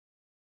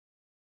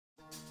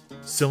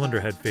Cylinder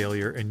head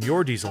failure in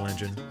your diesel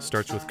engine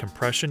starts with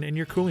compression in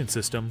your cooling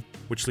system,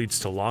 which leads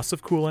to loss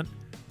of coolant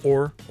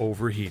or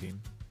overheating,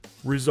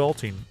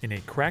 resulting in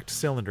a cracked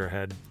cylinder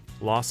head,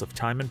 loss of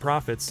time and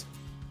profits,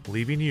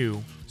 leaving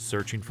you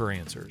searching for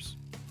answers.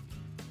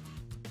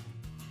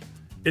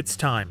 It's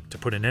time to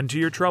put an end to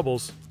your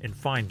troubles and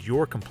find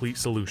your complete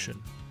solution.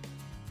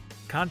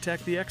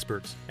 Contact the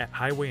experts at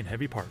Highway and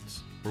Heavy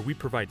Parts, where we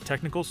provide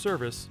technical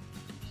service,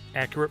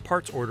 accurate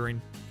parts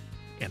ordering,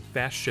 and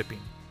fast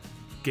shipping,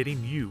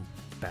 getting you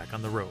back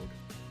on the road.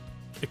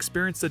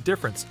 Experience the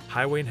difference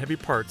Highway and Heavy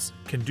Parts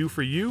can do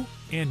for you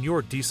and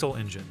your diesel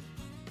engine.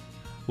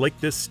 Like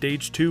this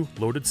Stage 2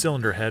 loaded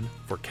cylinder head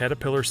for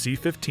Caterpillar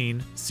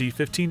C15,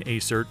 C15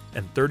 Acert,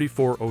 and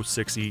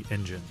 3406E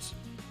engines.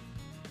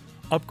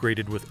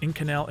 Upgraded with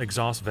Inconel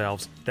exhaust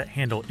valves that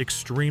handle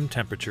extreme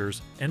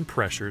temperatures and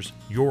pressures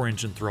your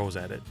engine throws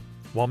at it,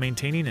 while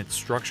maintaining its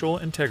structural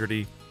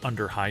integrity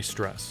under high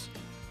stress.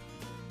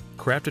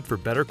 Crafted for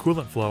better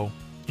coolant flow,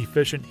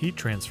 efficient heat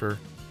transfer,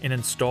 and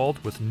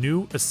installed with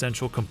new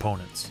essential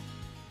components.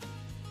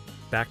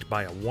 Backed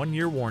by a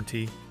 1-year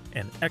warranty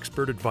and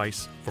expert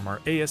advice from our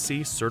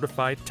ASC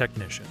certified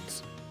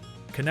technicians.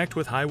 Connect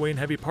with Highway and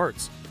Heavy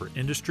Parts for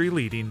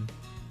industry-leading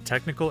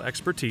technical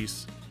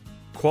expertise,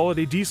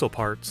 quality diesel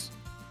parts,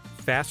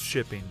 fast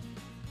shipping,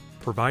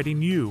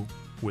 providing you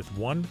with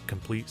one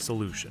complete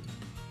solution.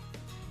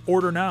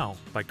 Order now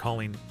by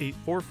calling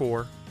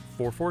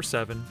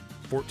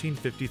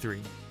 844-447-1453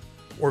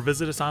 or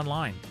visit us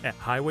online at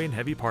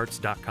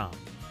highwayandheavyparts.com.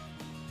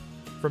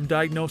 From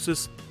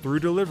diagnosis through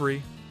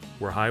delivery,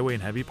 we're Highway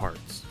and Heavy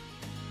Parts.